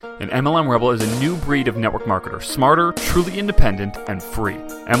An MLM Rebel is a new breed of network marketer, smarter, truly independent, and free.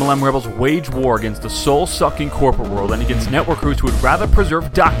 MLM Rebels wage war against the soul-sucking corporate world and against networkers who would rather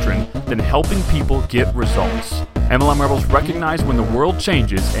preserve doctrine than helping people get results. MLM Rebels recognize when the world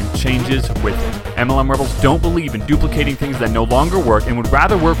changes and changes with it. MLM Rebels don't believe in duplicating things that no longer work and would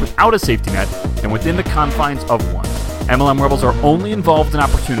rather work without a safety net than within the confines of one. MLM Rebels are only involved in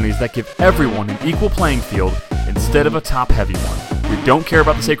opportunities that give everyone an equal playing field instead of a top-heavy one. We don't care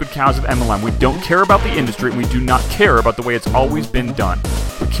about the sacred cows of MLM. We don't care about the industry. And we do not care about the way it's always been done.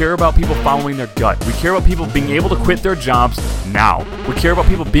 We care about people following their gut. We care about people being able to quit their jobs now. We care about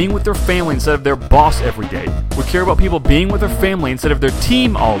people being with their family instead of their boss every day. We care about people being with their family instead of their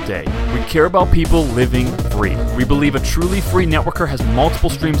team all day. We care about people living free. We believe a truly free networker has multiple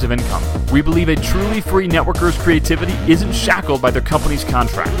streams of income. We believe a truly free networker's creativity isn't shackled by their company's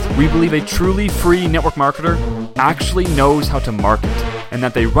contract. We believe a truly free network marketer actually knows how to market and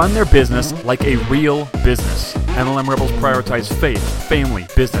that they run their business like a real business. MLM Rebels prioritize faith, family,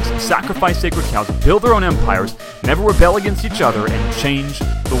 business, sacrifice sacred cows, build their own empires, never rebel against each other, and change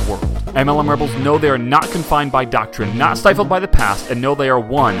the world. MLM Rebels know they are not confined by doctrine, not stifled by the past, and know they are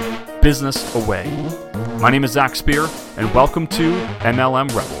one business away. My name is Zach Spear, and welcome to MLM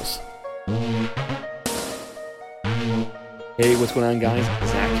Rebels. Hey, what's going on, guys?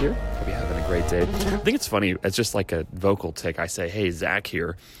 Zach here. Hope you're having a great day. I think it's funny. It's just like a vocal tick. I say, hey, Zach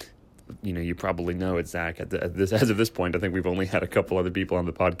here. You know, you probably know it's Zach. As of this point, I think we've only had a couple other people on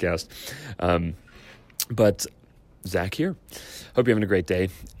the podcast. But Zach here. Hope you're having a great day.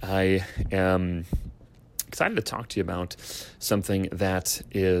 I am excited to talk to you about something that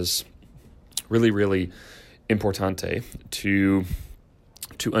is really, really importante to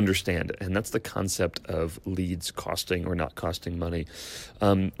understand, and that's the concept of leads costing or not costing money.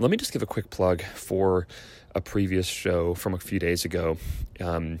 Let me just give a quick plug for a previous show from a few days ago.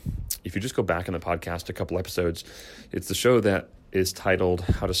 If you just go back in the podcast a couple episodes, it's the show that is titled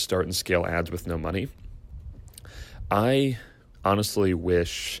How to Start and Scale Ads with No Money. I honestly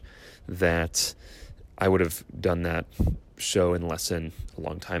wish that I would have done that show and lesson a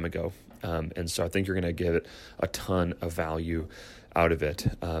long time ago. And so I think you're going to get a ton of value out of it,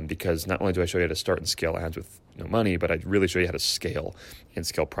 because not only do I show you how to start and scale ads with no money, but I really show you how to scale and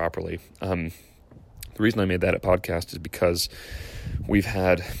scale properly. The reason I made that a podcast is because we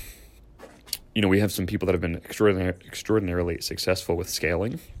have some people that have been extraordinarily successful with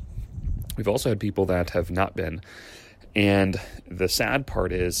scaling. We've also had people that have not been. And the sad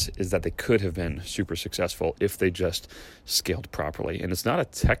part is that they could have been super successful if they just scaled properly. And it's not a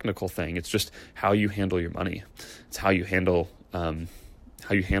technical thing. It's just how you handle your money. It's how you handle the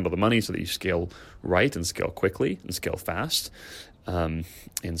money so that you scale right and scale quickly and scale fast. And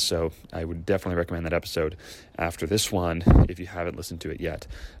so I would definitely recommend that episode after this one if you haven't listened to it yet.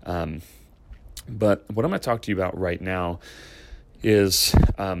 But what I'm going to talk to you about right now is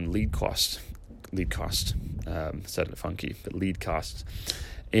lead cost. Said it funky, but lead costs.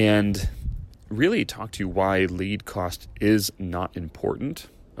 And really talk to you why lead cost is not important,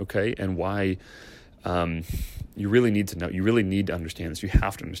 okay? And why you really need to know, you really need to understand this. You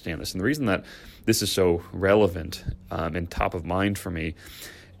have to understand this. And the reason that this is so relevant and top of mind for me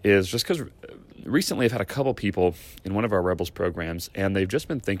is just because recently I've had a couple people in one of our Rebels programs, and they've just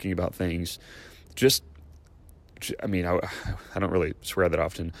been thinking about things I don't really swear that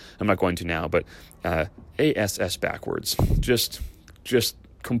often. I'm not going to now, but ASS backwards, just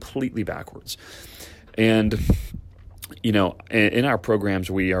completely backwards. And, you know, in our programs,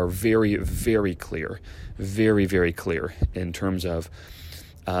 we are very, very clear in terms of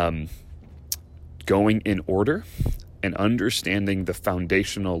going in order and understanding the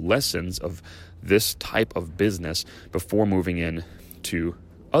foundational lessons of this type of business before moving in to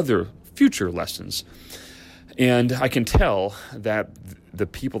other future lessons. And I can tell that the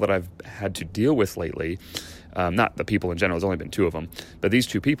people that I've had to deal with lately, not the people in general, there's only been two of them, but these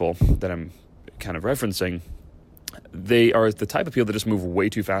two people that I'm kind of referencing, they are the type of people that just move way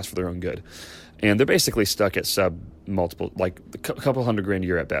too fast for their own good. And they're basically stuck at multiple, like a couple $100,000 a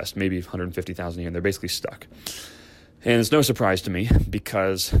year at best, maybe $150,000 a year, and they're basically stuck. And it's no surprise to me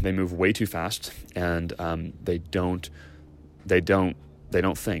because they move way too fast, and they don't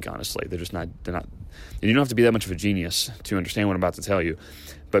think, honestly. They're not. And you don't have to be that much of a genius to understand what I'm about to tell you.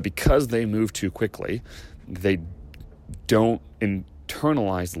 But because they move too quickly, they don't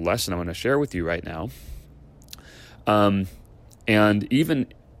internalize the lesson I'm going to share with you right now. And even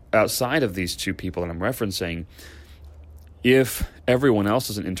outside of these two people that I'm referencing, if everyone else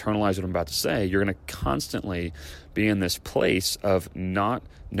doesn't internalize what I'm about to say, you're going to constantly be in this place of not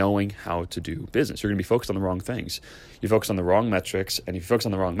knowing how to do business. You're going to be focused on the wrong things. You focus on the wrong metrics, and if you focus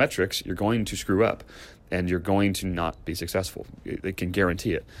on the wrong metrics, you're going to screw up, and you're going to not be successful. It can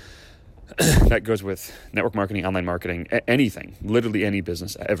guarantee it. That goes with network marketing, online marketing, anything, literally any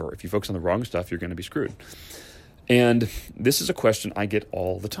business ever. If you focus on the wrong stuff, you're going to be screwed. And this is a question I get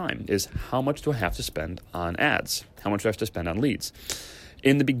all the time, is how much do I have to spend on ads? How much do I have to spend on leads?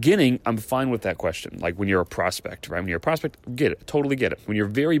 In the beginning, I'm fine with that question. Like when you're a prospect, right? When you're a prospect, get it, totally get it. When you're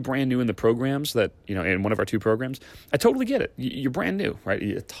very brand new in the programs that, in one of our 2 programs, I totally get it. You're brand new, right?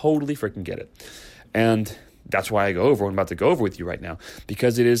 You totally freaking get it. And that's why I'm about to go over with you right now,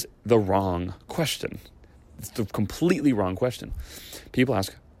 because it is the wrong question. It's the completely wrong question. People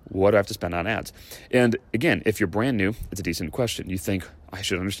ask, what do I have to spend on ads? And again, if you're brand new, it's a decent question. You think, I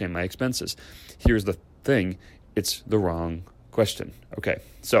should understand my expenses. Here's the thing, it's the wrong question. Okay,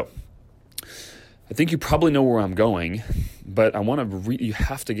 so I think you probably know where I'm going, but I want to you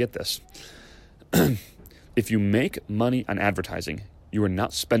have to get this. If you make money on advertising, you are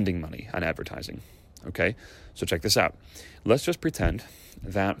not spending money on advertising. Okay, so check this out. Let's just pretend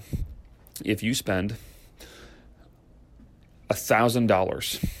that if you spend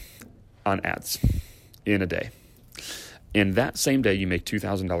 $1,000 on ads in a day, and that same day you make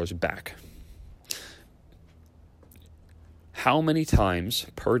 $2,000 back, how many times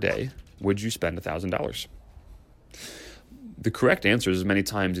per day would you spend $1,000? The correct answer is as many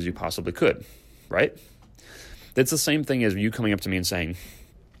times as you possibly could, right? That's the same thing as you coming up to me and saying,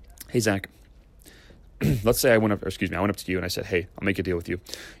 hey, Zach, let's say I went up to you and I said, hey, I'll make a deal with you.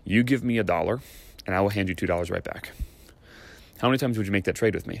 You give me $1 and I will hand you $2 right back. How many times would you make that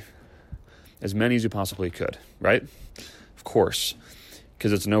trade with me? As many as you possibly could, right? Of course,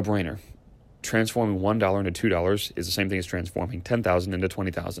 because it's a no-brainer. Transforming $1 into $2 is the same thing as transforming 10,000 into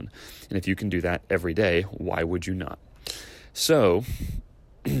 20,000. And if you can do that every day, why would you not? So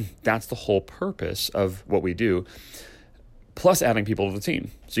that's the whole purpose of what we do, plus adding people to the team.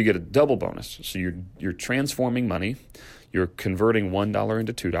 So you get a double bonus. So you're transforming money, you're converting $1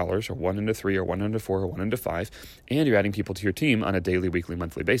 into $2, or 1 into 3, or 1 into 4, or 1 into 5, and you're adding people to your team on a daily, weekly,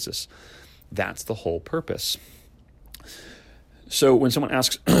 monthly basis. That's the whole purpose. So when someone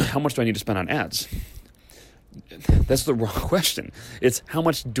asks, how much do I need to spend on ads? That's the wrong question. It's how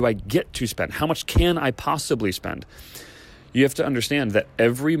much do I get to spend? How much can I possibly spend? You have to understand that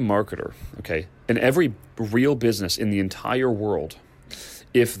every marketer, okay, and every real business in the entire world,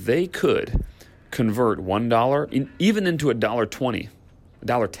 if they could convert $1 even into $1.20,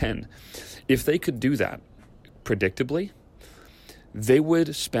 $1.10, if they could do that predictably, they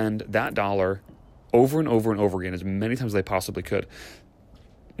would spend that dollar over and over and over again as many times as they possibly could.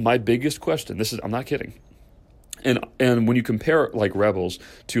 My biggest question, I'm not kidding. And when you compare like Rebels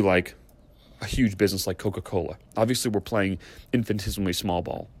to like a huge business like Coca-Cola, obviously we're playing infinitesimally small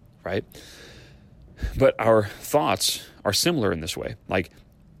ball, right? But our thoughts are similar in this way. Like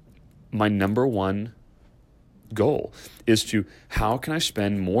my number one goal is how can I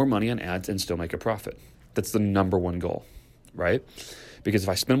spend more money on ads and still make a profit? That's the number one goal, right? Because if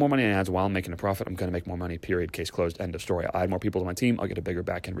I spend more money on ads while I'm making a profit, I'm going to make more money, period, case closed, end of story. I'll add more people to my team, I'll get a bigger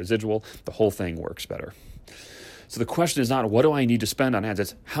back-end residual. The whole thing works better. So the question is not, what do I need to spend on ads?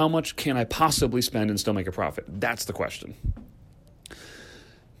 It's how much can I possibly spend and still make a profit? That's the question.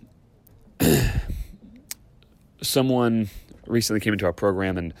 Someone recently came into our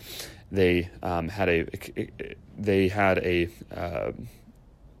program and they had a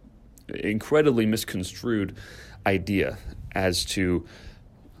incredibly misconstrued idea as to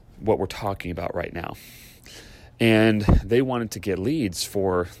what we're talking about right now. And they wanted to get leads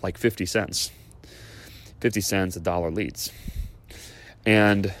for like 50 cents. 50 cents, $1 leads.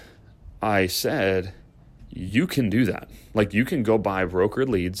 And I said, you can do that. Like you can go buy brokered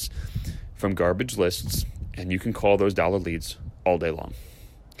leads from garbage lists and you can call those dollar leads all day long.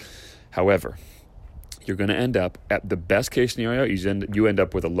 However, you're going to end up, at the best case scenario, you end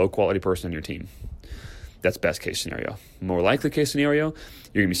up with a low quality person on your team. That's best case scenario. More likely case scenario,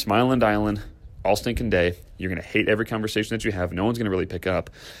 you're going to be smiling and dialing all stinking day. You're going to hate every conversation that you have. No one's going to really pick up.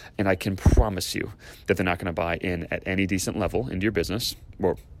 And I can promise you that they're not going to buy in at any decent level into your business,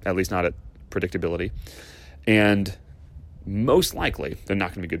 or at least not at predictability. And most likely, they're not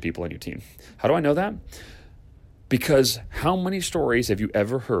going to be good people on your team. How do I know that? Because how many stories have you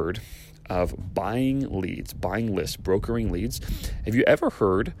ever heard of buying leads, buying lists, brokering leads? Have you ever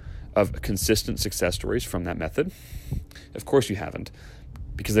heard of consistent success stories from that method? Of course you haven't,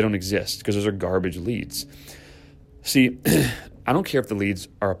 because they don't exist, because those are garbage leads. See, I don't care if the leads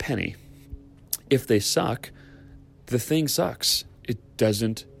are a penny. If they suck, the thing sucks. It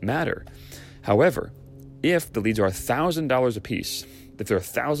doesn't matter. However, if the leads are $1,000 a piece, if they're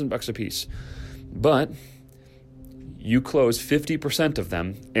 $1,000 a piece, but you close 50% of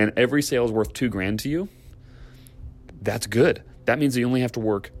them and every sale is worth $2,000 to you, that's good. That means that you only have to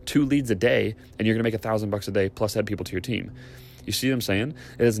work 2 leads a day and you're going to make $1,000 a day plus add people to your team. You see what I'm saying?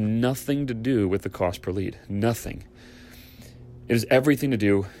 It has nothing to do with the cost per lead. Nothing. It has everything to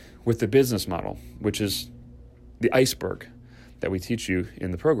do with the business model, which is the iceberg that we teach you in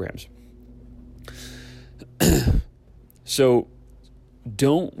the programs. So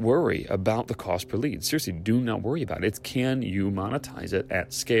don't worry about the cost per lead. Seriously, do not worry about it. It's can you monetize it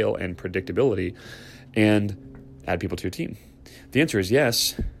at scale and predictability and add people to your team? The answer is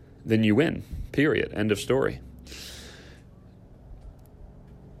yes, then you win, period, end of story.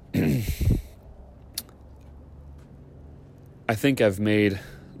 I think I've made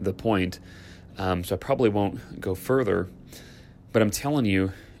the point, so I probably won't go further, but I'm telling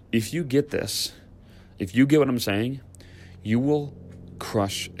you, if you get this, if you get what I'm saying, you will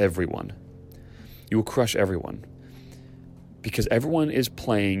crush everyone. You will crush everyone because everyone is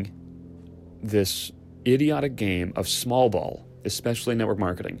playing this idiotic game of small ball, especially network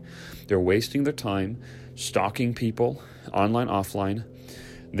marketing. They're wasting their time stalking people online, offline.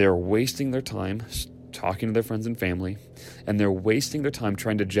 They're wasting their time talking to their friends and family, and they're wasting their time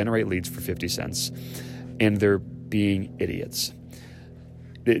trying to generate leads for 50 cents, and they're being idiots.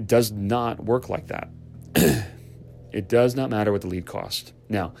 It does not work like that. It does not matter what the lead cost.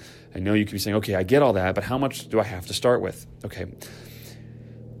 Now, I know you could be saying, okay, I get all that, but how much do I have to start with? Okay.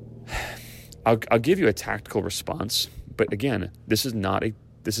 I'll give you a tactical response, but again, this is not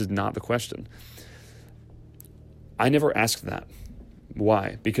the question. I never asked that.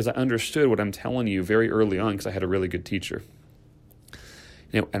 Why? Because I understood what I'm telling you very early on because I had a really good teacher.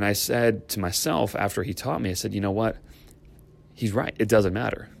 And I said to myself after he taught me, I said, you know what? He's right. It doesn't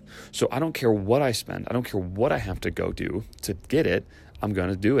matter. So I don't care what I spend. I don't care what I have to go do to get it. I'm going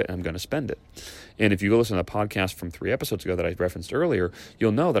to do it. And I'm going to spend it. And if you go listen to the podcast from 3 episodes ago that I referenced earlier,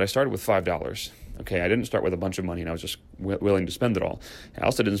 you'll know that I started with $5. Okay, I didn't start with a bunch of money and I was just willing to spend it all. I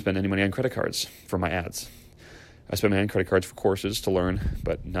also didn't spend any money on credit cards for my ads. I spent money on credit cards for courses to learn,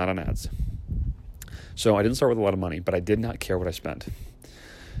 but not on ads. So I didn't start with a lot of money, but I did not care what I spent.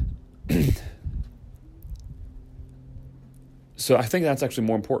 So I think that's actually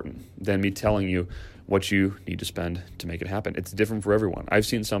more important than me telling you what you need to spend to make it happen. It's different for everyone. I've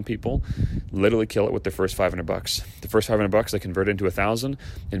seen some people literally kill it with their first $500. The first $500 they convert into $1,000,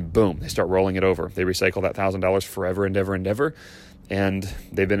 and boom, they start rolling it over. They recycle that $1,000 forever and ever, and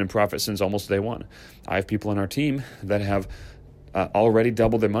they've been in profit since almost day one. I have people on our team that have already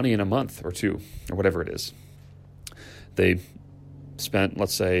doubled their money in a month or 2 or whatever it is. They spent,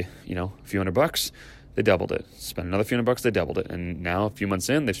 let's say, a few $100. They doubled it. Spent another few $100, they doubled it. And now a few months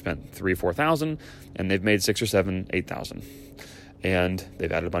in, they've spent $3,000 or $4,000, and they've made $6,000 or $7,000, $8,000. And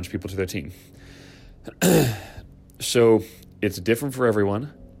they've added a bunch of people to their team. So it's different for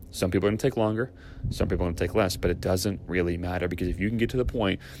everyone. Some people are going to take longer. Some people are going to take less. But it doesn't really matter because if you can get to the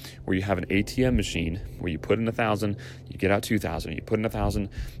point where you have an ATM machine where you put in 1,000, you get out 2,000. You put in 1,000,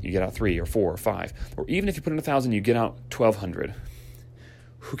 you get out 3 or 4 or 5. Or even if you put in 1,000, you get out 1,200.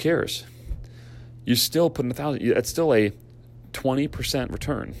 Who cares? You still put in 1,000. It's still a 20%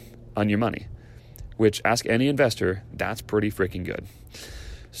 return on your money, which ask any investor, that's pretty freaking good.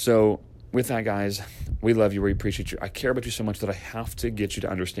 So with that, guys, we love you. We appreciate you. I care about you so much that I have to get you to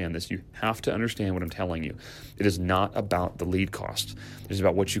understand this. You have to understand what I'm telling you. It is not about the lead cost. It is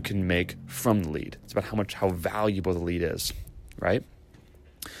about what you can make from the lead. It's about how valuable the lead is, right?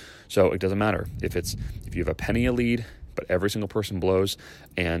 So it doesn't matter if you have a penny a lead, but every single person blows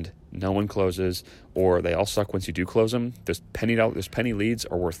and no one closes, or they all suck once you do close them. Those penny leads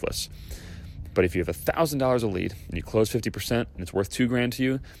are worthless. But if you have $1,000 a lead and you close 50% and it's worth $2,000 to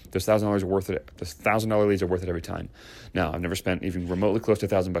you, those $1,000 are worth it. Those $1,000 leads are worth it every time. Now, I've never spent even remotely close to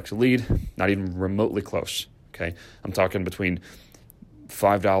 $1,000 a lead, not even remotely close. Okay, I'm talking between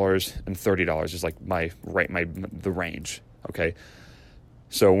 $5 and $30 is like the range. Okay,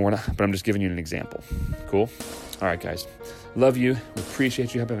 so but I'm just giving you an example. Cool. All right, guys, love you. We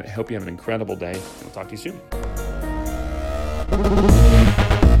appreciate you. I hope you have an incredible day. We'll talk to you soon.